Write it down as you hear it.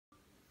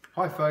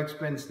Hi folks,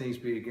 Ben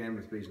Sneesby again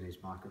with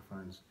Beesneez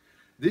microphones.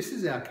 This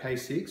is our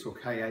K6 or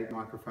K8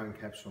 microphone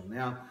capsule.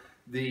 Now,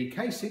 the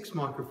K6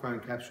 microphone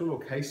capsule or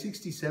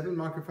K67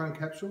 microphone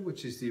capsule,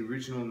 which is the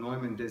original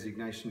Neumann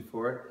designation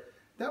for it,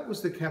 that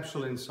was the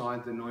capsule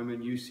inside the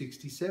Neumann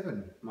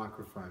U67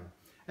 microphone.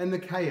 And the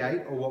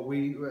K8, or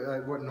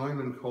what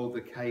Neumann called the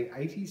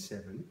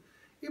K87,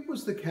 it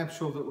was the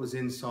capsule that was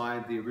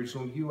inside the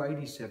original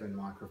U87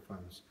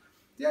 microphones.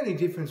 The only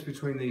difference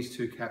between these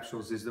two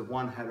capsules is that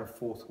one had a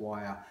fourth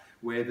wire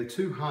where the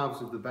two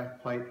halves of the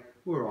backplate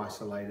were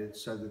isolated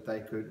so that they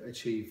could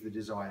achieve the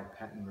desired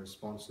pattern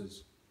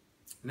responses.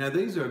 Now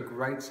these are a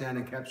great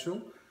sounding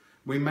capsule.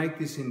 We make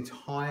this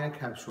entire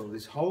capsule,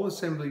 this whole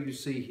assembly you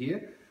see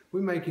here,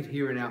 we make it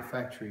here in our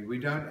factory. We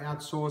don't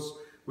outsource,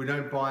 we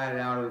don't buy it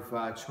out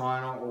of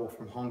China or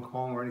from Hong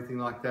Kong or anything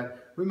like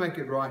that. We make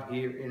it right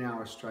here in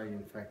our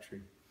Australian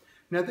factory.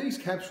 Now these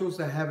capsules,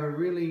 they have a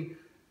really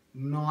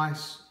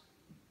nice,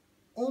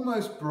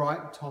 almost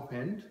bright top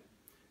end.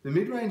 The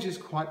mid-range is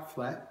quite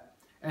flat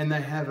and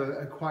they have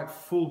a quite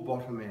full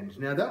bottom end.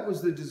 Now that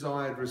was the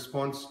desired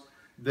response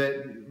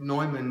that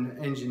Neumann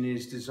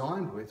engineers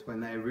designed with when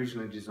they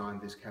originally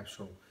designed this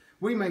capsule.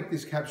 We make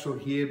this capsule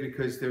here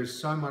because there is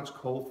so much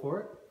call for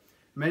it.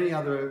 Many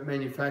other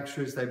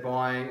manufacturers, they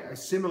buy a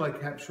similar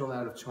capsule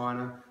out of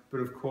China, but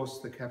of course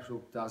the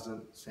capsule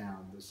doesn't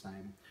sound the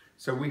same.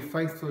 So we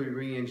faithfully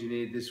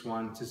re-engineered this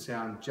one to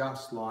sound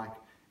just like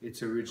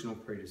its original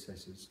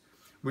predecessors.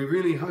 We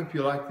really hope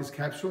you like this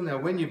capsule. Now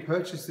when you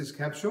purchase this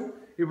capsule,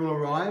 it will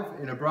arrive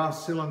in a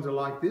brass cylinder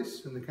like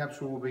this and the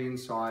capsule will be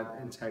inside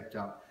and taped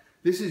up.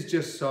 This is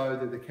just so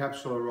that the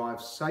capsule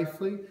arrives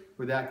safely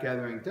without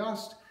gathering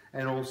dust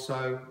and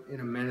also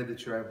in a manner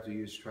that you're able to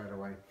use straight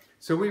away.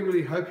 So we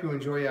really hope you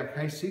enjoy our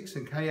K6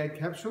 and K8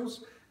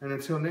 capsules, and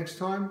until next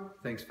time,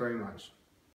 thanks very much.